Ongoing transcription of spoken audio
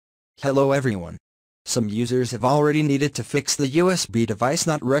Hello everyone. Some users have already needed to fix the USB device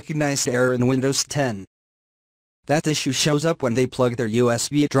not recognized error in Windows 10. That issue shows up when they plug their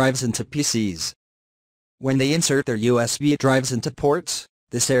USB drives into PCs. When they insert their USB drives into ports,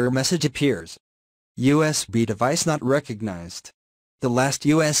 this error message appears. USB device not recognized. The last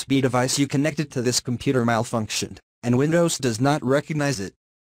USB device you connected to this computer malfunctioned, and Windows does not recognize it.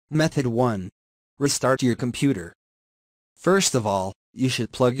 Method 1. Restart your computer. First of all, you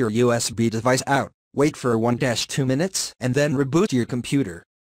should plug your USB device out, wait for 1-2 minutes, and then reboot your computer.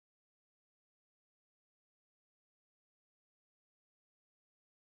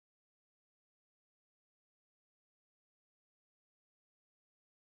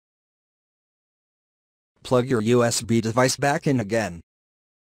 Plug your USB device back in again.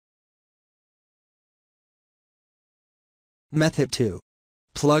 Method 2.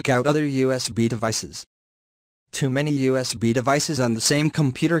 Plug out other USB devices. Too many USB devices on the same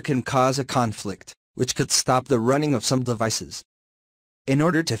computer can cause a conflict, which could stop the running of some devices. In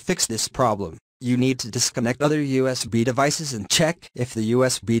order to fix this problem, you need to disconnect other USB devices and check if the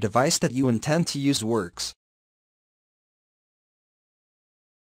USB device that you intend to use works.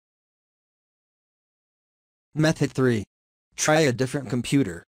 Method 3. Try a different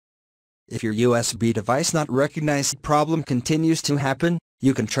computer. If your USB device not recognized problem continues to happen,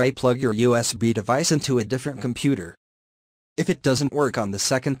 you can try plug your USB device into a different computer. If it doesn't work on the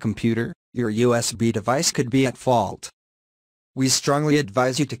second computer, your USB device could be at fault. We strongly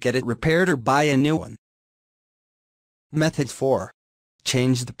advise you to get it repaired or buy a new one. Method 4.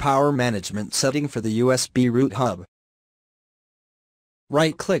 Change the power management setting for the USB root hub.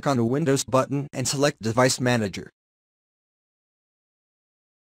 Right-click on the Windows button and select Device Manager.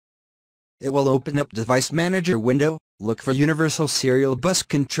 It will open up Device Manager window. Look for Universal Serial Bus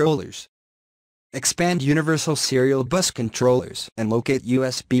Controllers. Expand Universal Serial Bus Controllers and locate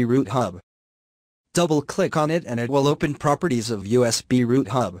USB Root Hub. Double-click on it and it will open Properties of USB Root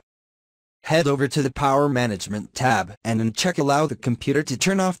Hub. Head over to the Power Management tab and uncheck Allow the computer to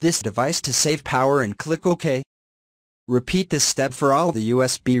turn off this device to save power and click OK. Repeat this step for all the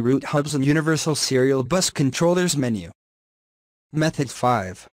USB root hubs and Universal Serial Bus Controllers menu. Method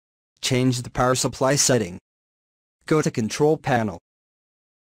 5. Change the power supply setting. Go to Control Panel.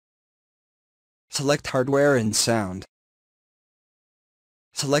 Select Hardware and Sound.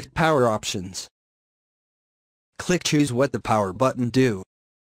 Select Power Options. Click Choose what the power button do.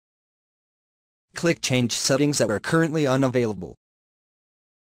 Click Change settings that are currently unavailable.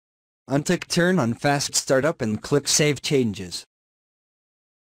 Untick Turn on Fast Startup and click Save Changes.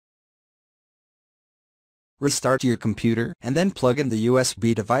 Restart your computer and then plug in the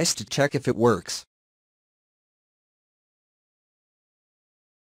USB device to check if it works.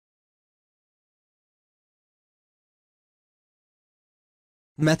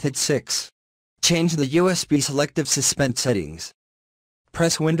 Method 6. Change the USB selective suspend settings.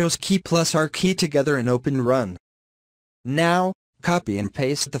 Press Windows key plus R key together and open Run. Now, copy and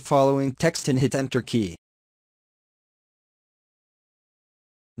paste the following text and hit Enter key.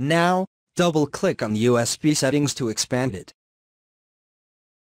 Now, double-click on USB settings to expand it.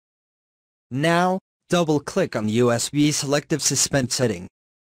 Now, double-click on USB selective suspend setting.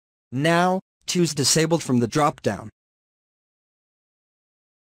 Now, choose Disabled from the drop-down.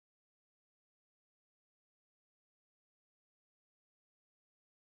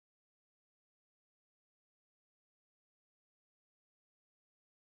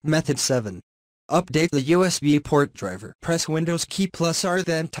 Method 7. Update the USB port driver. Press Windows key plus R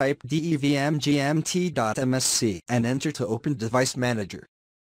then type devmgmt.msc and enter to open Device Manager.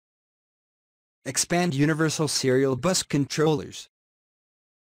 Expand Universal Serial Bus Controllers.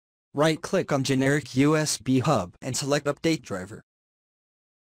 Right-click on Generic USB Hub and select Update Driver.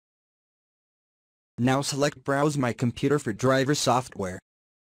 Now select Browse My Computer for driver software.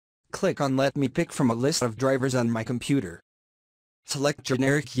 Click on Let me pick from a list of drivers on my computer. Select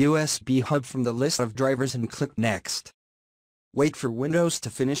Generic USB Hub from the list of drivers and click Next. Wait for Windows to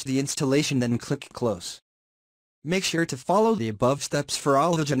finish the installation then click Close. Make sure to follow the above steps for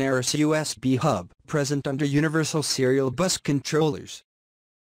all the generic USB Hub present under Universal Serial Bus Controllers.